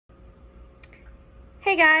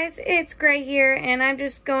Hey guys, it's Gray here, and I'm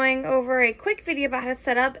just going over a quick video about how to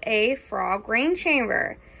set up a frog rain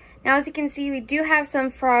chamber. Now, as you can see, we do have some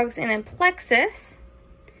frogs in Amplexus,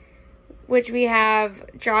 which we have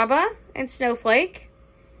Jabba and Snowflake.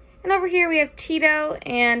 And over here we have Tito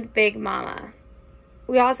and Big Mama.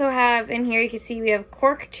 We also have, in here you can see we have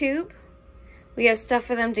Cork Tube. We have stuff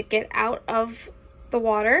for them to get out of the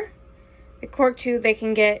water. The Cork Tube, they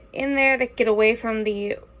can get in there, they can get away from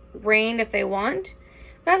the rain if they want.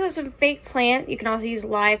 We also have some fake plant. You can also use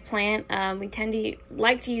live plant. We tend to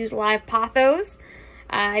like to use live pothos.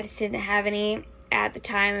 I just didn't have any at the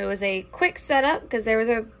time. It was a quick setup because there was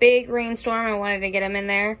a big rainstorm. I wanted to get them in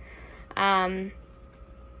there.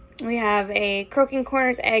 We have a Croaking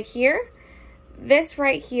Corners egg here. This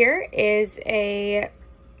right here is a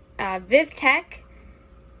VivTech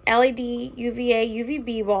LED UVA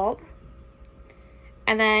UVB bulb.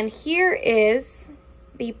 And then here is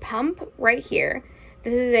the pump right here.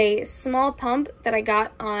 This is a small pump that I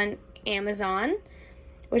got on Amazon,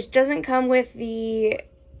 which doesn't come with the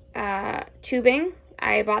tubing.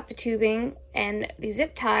 I bought the tubing and the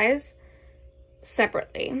zip ties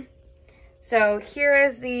separately. So here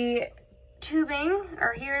is the tubing,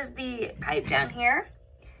 or here's the pipe down here.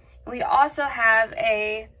 We also have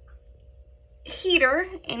a heater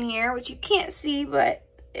in here, which you can't see, but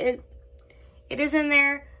it is in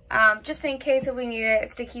there, just in case if we need it.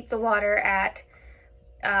 It's to keep the water at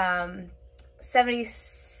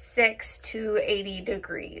 76 to 80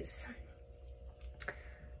 degrees.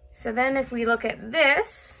 So then if we look at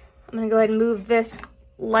this, I'm gonna go ahead and move this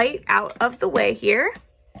light out of the way here.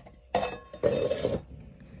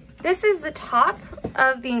 This is the top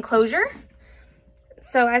of the enclosure.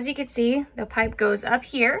 So as you can see, the pipe goes up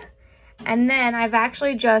here, and then I've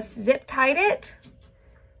actually just zip tied it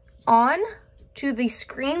on to the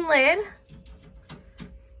screen lid.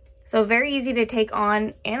 So very easy to take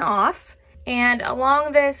on and off. And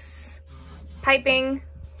along this piping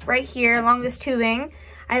right here, along this tubing,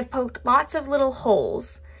 I've poked lots of little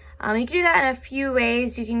holes. You can do that in a few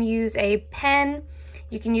ways. You can use a pen,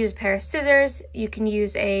 you can use a pair of scissors, you can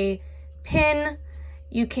use a pin,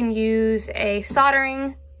 you can use a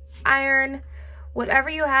soldering iron. Whatever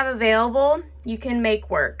you have available, you can make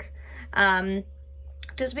work.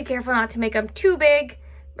 Just be careful not to make them too big,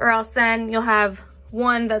 or else then you'll have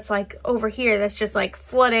one that's like over here that's just like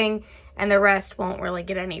flooding and the rest won't really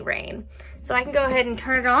get any rain. So I can go ahead and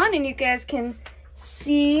turn it on and you guys can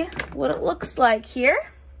see what it looks like here.